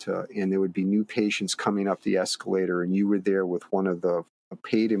Atlanta, and there would be new patients coming up the escalator, and you were there with one of the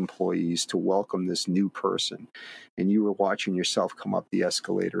paid employees to welcome this new person, and you were watching yourself come up the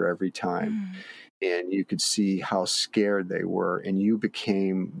escalator every time. And you could see how scared they were, and you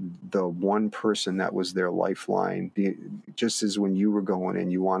became the one person that was their lifeline. Just as when you were going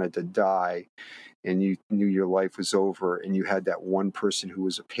and you wanted to die and you knew your life was over, and you had that one person who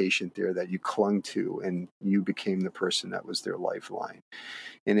was a patient there that you clung to, and you became the person that was their lifeline.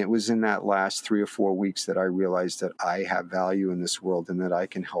 And it was in that last 3 or 4 weeks that I realized that I have value in this world and that I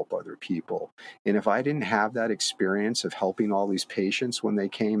can help other people. And if I didn't have that experience of helping all these patients when they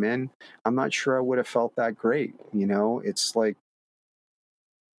came in, I'm not sure I would have felt that great. It's like,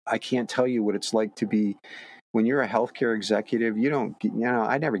 I can't tell you what it's like to be, when you're a healthcare executive,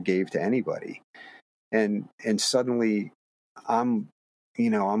 I never gave to anybody. And suddenly I'm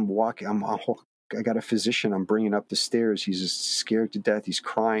walking, I got a physician I'm bringing up the stairs. He's just scared to death. He's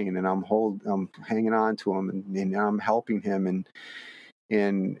crying, and I'm hanging on to him, and I'm helping him.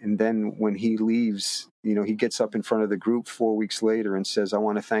 And then when he leaves, he gets up in front of the group 4 weeks later and says, "I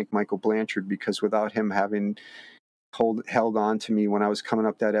want to thank Michael Blanchard, because without him having held on to me when I was coming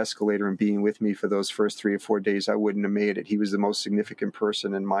up that escalator and being with me for those first 3 or 4 days, I wouldn't have made it. He was the most significant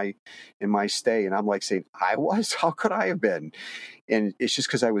person in my stay." And I'm like saying, "I was? How could I have been?" And it's just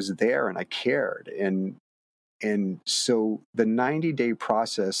because I was there and I cared. And so the 90-day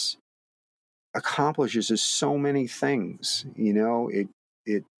process accomplishes so many things.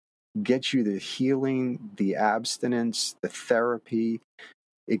 It gets you the healing, the abstinence, the therapy.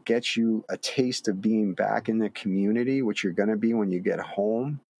 It gets you a taste of being back in the community, which you're going to be when you get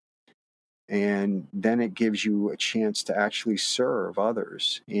home. And then it gives you a chance to actually serve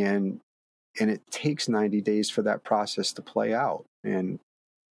others. And it takes 90 days for that process to play out. And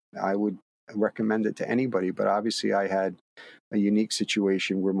I would recommend it to anybody. But obviously I had a unique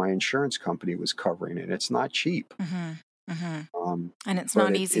situation where my insurance company was covering it. It's not cheap. Mm-hmm. And it's But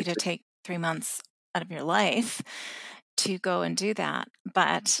not easy to take 3 months out of your life to go and do that.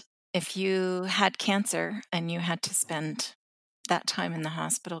 But if you had cancer and you had to spend that time in the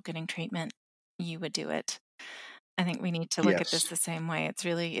hospital getting treatment, you would do it. I think we need to look at this yes. the same way.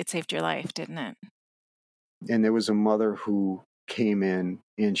 It saved your life, didn't it? And there was a mother who came in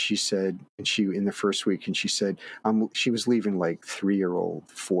and she said, and she, in the first week, and she said, she was leaving like 3-year-old,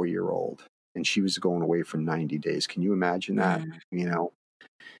 4-year-old, and she was going away for 90 days. Can you imagine that? You know,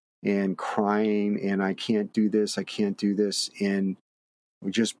 and crying, and I can't do this. I can't do this. And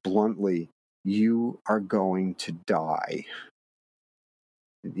just bluntly, you are going to die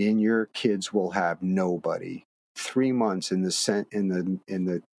and your kids will have nobody. 3 months in the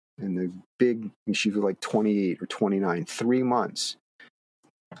big, she was like 28 or 29, 3 months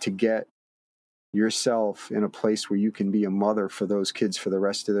to get yourself in a place where you can be a mother for those kids for the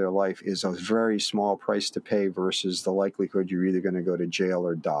rest of their life is a very small price to pay versus the likelihood you're either going to go to jail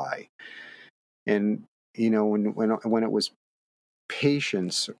or die. And you know, when it was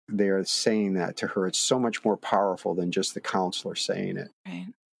patients there saying that to her, it's so much more powerful than just the counselor saying it. Right.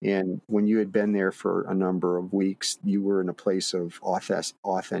 And when you had been there for a number of weeks, you were in a place of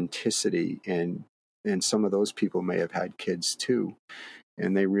authenticity, and some of those people may have had kids too,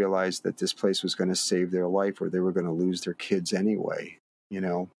 and they realized that this place was going to save their life, or they were going to lose their kids anyway. You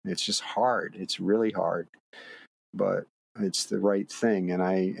know, it's just hard. It's really hard, but it's the right thing. And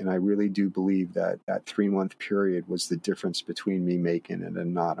I really do believe that 3-month period was the difference between me making it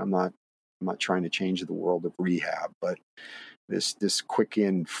and not. I'm not trying to change the world of rehab, but this quick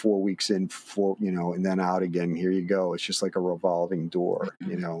in, 4 weeks in, and then out again. Here you go. It's just like a revolving door,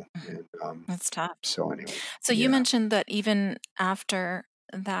 you know. And It's tough. so anyway. So you mentioned that even after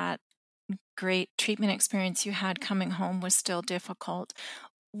that great treatment experience you had, coming home was still difficult.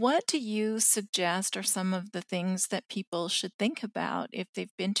 What do you suggest are some of the things that people should think about if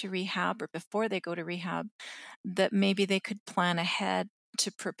they've been to rehab or before they go to rehab, that maybe they could plan ahead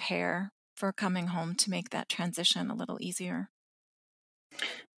to prepare for coming home to make that transition a little easier?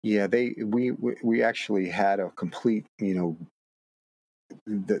 Yeah, we actually had a complete, you know,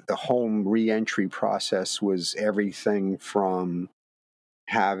 the home reentry process was everything from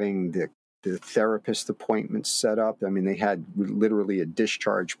having the therapist appointments set up. I mean, they had literally a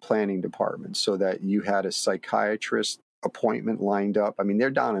discharge planning department so that you had a psychiatrist appointment lined up. I mean, they're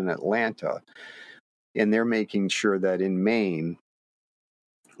down in Atlanta, and they're making sure that in Maine,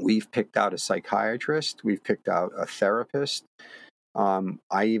 we've picked out a psychiatrist, we've picked out a therapist.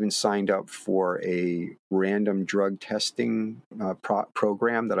 I even signed up for a random drug testing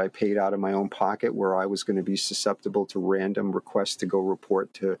program that I paid out of my own pocket, where I was going to be susceptible to random requests to go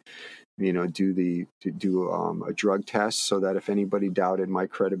report to, you know, do a drug test, so that if anybody doubted my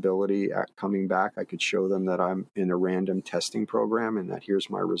credibility at coming back, I could show them that I'm in a random testing program and that here's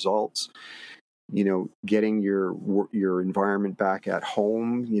my results. You know, getting your environment back at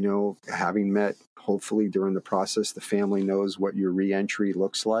home, you know, having met, hopefully during the process, the family knows what your reentry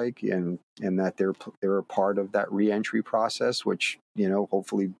looks like, and that they're a part of that reentry process, which, you know,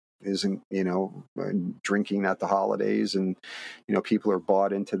 hopefully isn't, you know, drinking at the holidays. And, you know, people are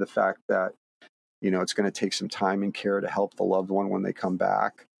bought into the fact that, you know, it's going to take some time and care to help the loved one when they come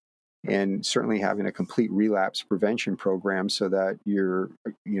back. And certainly having a complete relapse prevention program so that you're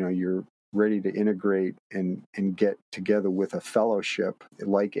ready to integrate and get together with a fellowship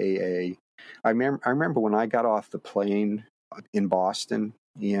like AA. I remember when I got off the plane in Boston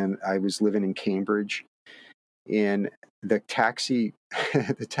and I was living in Cambridge, and the taxi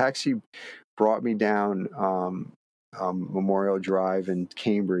brought me down Memorial Drive in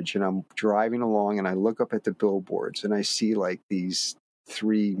Cambridge, and I'm driving along and I look up at the billboards and I see like these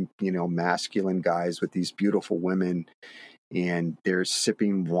 3, you know, masculine guys with these beautiful women, and they're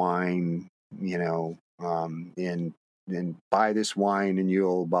sipping wine, you know, and buy this wine and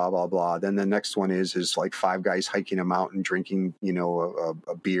you'll blah, blah, blah. Then the next one is like 5 guys hiking a mountain, drinking, you know,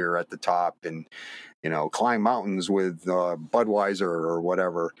 a beer at the top, and, you know, climb mountains with Budweiser or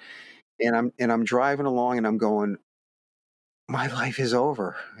whatever. And I'm driving along and I'm going, my life is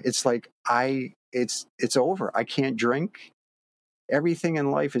over. It's like, it's over. I can't drink. Everything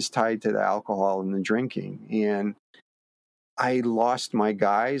in life is tied to the alcohol and the drinking. And I lost my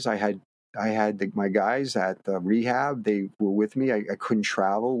guys. I had my guys at the rehab. They were with me. I couldn't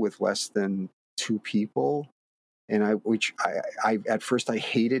travel with less than 2 people. And I at first I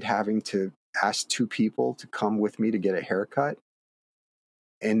hated having to ask 2 people to come with me to get a haircut.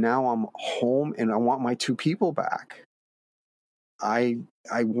 And now I'm home and I want my 2 people back. I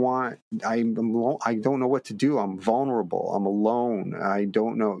don't know what to do. I'm vulnerable. I'm alone. I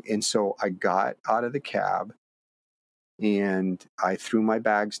don't know. And so I got out of the cab And I threw my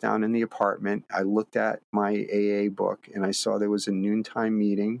bags down in the apartment. I looked at my AA book and I saw there was a noontime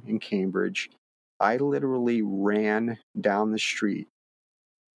meeting in Cambridge. I literally ran down the street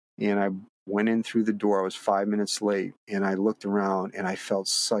and I went in through the door. I was 5 minutes late, and I looked around and I felt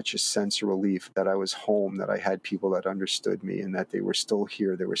such a sense of relief that I was home, that I had people that understood me and that they were still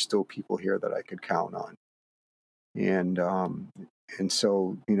here. There were still people here that I could count on. And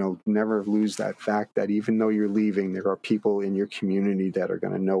so, never lose that fact that even though you're leaving, there are people in your community that are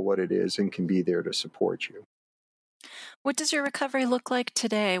going to know what it is and can be there to support you. What does your recovery look like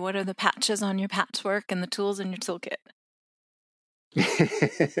today? What are the patches on your patchwork and the tools in your toolkit?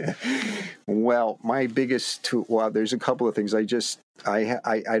 Well, my biggest tool, there's a couple of things. I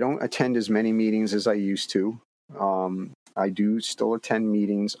don't attend as many meetings as I used to. I do still attend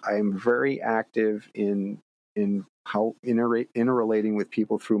meetings. I am very active in how interrelating with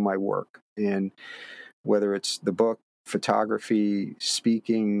people through my work, and whether it's the book, photography,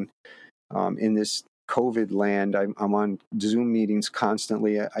 speaking, in this COVID land, I'm on Zoom meetings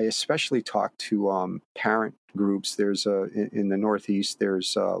constantly. I especially talk to parent groups. There's in the Northeast,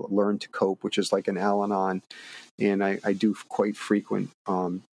 there's Learn to Cope, which is like an Al-Anon, and I do quite frequent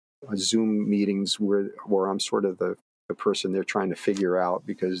Zoom meetings where I'm sort of the person they're trying to figure out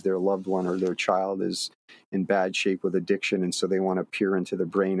because their loved one or their child is in bad shape with addiction, and so they want to peer into the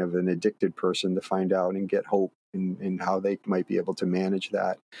brain of an addicted person to find out and get hope in how they might be able to manage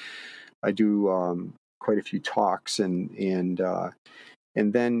that. I do quite a few talks, and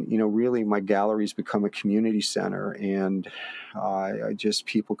then really my gallery's become a community center, and I just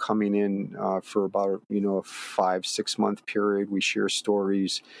people coming in for about a 5-6 month period. We share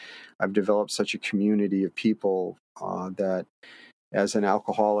stories. I've developed such a community of people that, as an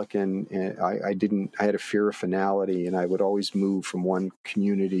alcoholic, and I had a fear of finality, and I would always move from one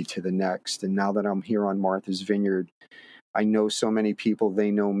community to the next. And now that I'm here on Martha's Vineyard, I know so many people,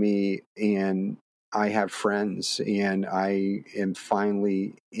 they know me, and I have friends, and I am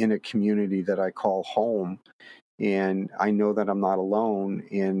finally in a community that I call home, and I know that I'm not alone,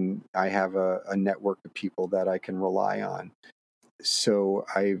 and I have a network of people that I can rely on. So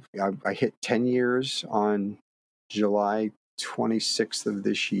I hit 10 years on July 26th of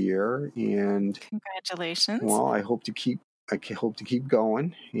this year, and congratulations. Well, I hope to keep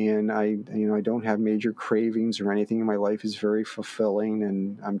going, and I don't have major cravings or anything. My life is very fulfilling,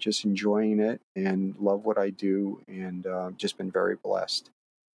 and I'm just enjoying it and love what I do, and just been very blessed.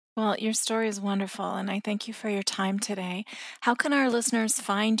 Well, your story is wonderful, and I thank you for your time today. How can our listeners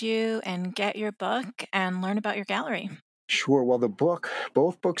find you and get your book and learn about your gallery? Sure. Well,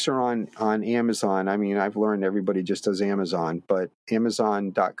 both books are on Amazon. I mean, I've learned everybody just does Amazon, but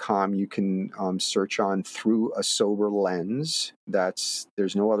Amazon.com, you can search on Through a Sober Lens.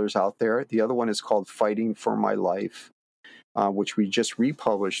 There's no others out there. The other one is called Fighting for My Life, which we just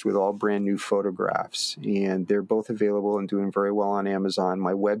republished with all brand new photographs. And they're both available and doing very well on Amazon.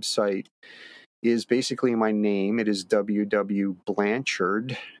 My website is basically my name. It is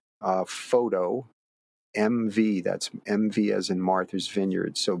www.Blanchard photo MV, that's MV as in Martha's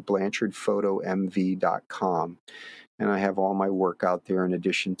Vineyard, so BlanchardPhotoMV.com. And I have all my work out there in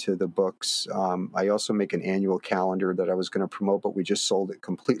addition to the books. I also make an annual calendar that I was going to promote, but we just sold it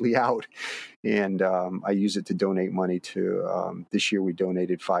completely out. And I use it to donate money to, this year we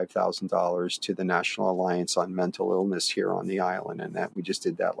donated $5,000 to the National Alliance on Mental Illness here on the island. And we just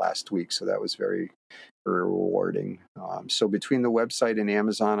did that last week. So that was very, very rewarding. So between the website and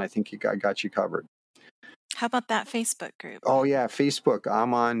Amazon, I think I got you covered. How about that Facebook group? Oh, yeah, Facebook.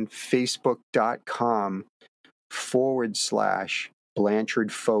 I'm on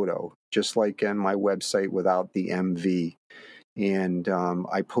Facebook.com/Blanchard Photo, just like on my website without the MV. And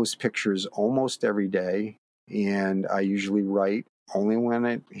I post pictures almost every day, and I usually write only when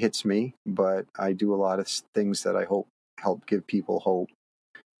it hits me, but I do a lot of things that I hope help give people hope,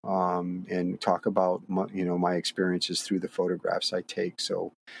 and talk about my experiences through the photographs I take.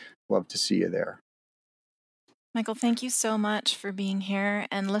 So love to see you there. Michael, thank you so much for being here.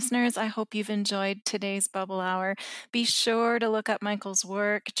 And listeners, I hope you've enjoyed today's Bubble Hour. Be sure to look up Michael's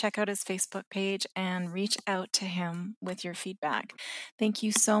work, check out his Facebook page, and reach out to him with your feedback. Thank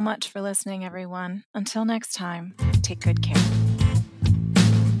you so much for listening, everyone. Until next time, take good care.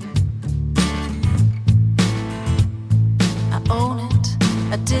 I own it,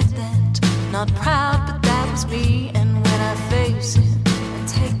 I did that, not proud, but that was me. And when I face it, I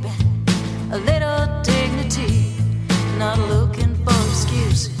take back a little dignity, not looking for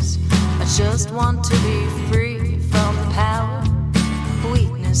excuses. I just want to be free from the power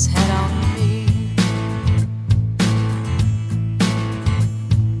weakness had on me.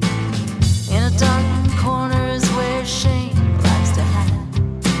 In a dark corner is where shame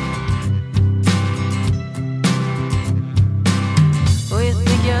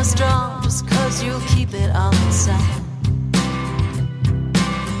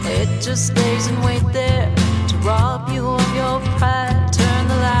It just stays and wait there to rob you of your pride. Turn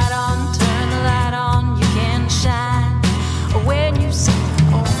the light on, you can shine. When you say,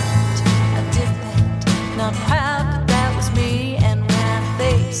 oh, I did that, not proud, but that was me. And when I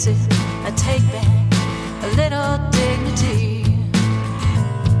face it, I take back a little dignity.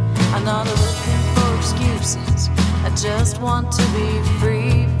 I'm not looking for excuses, I just want to be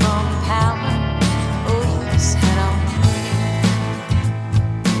free from power. Oh, yes, head on me.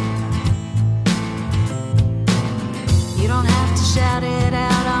 You don't have to shout it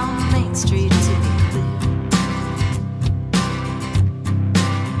out on Main Street to be clear.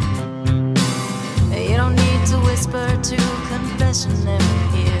 You don't need to whisper to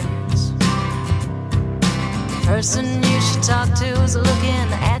confessionary ears. The person you should talk to is looking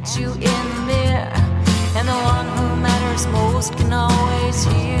at you in the mirror, and the one who matters most can always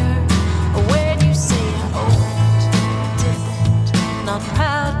hear when you say, oh, I did that, not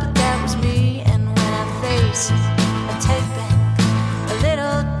proud, but that was me. And when I face it, I take back a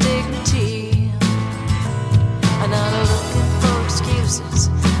little dignity. I'm not looking for excuses,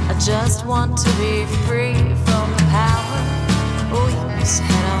 I just want to be free from the power. Oh, yes,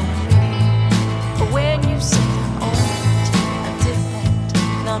 head on me. When you say, oh, I did that,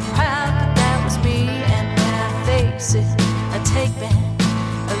 not proud, but that was me. And when I face it, I take back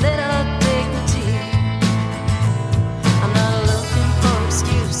a little dignity. I'm not looking for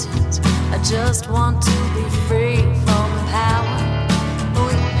excuses, I just want to be free.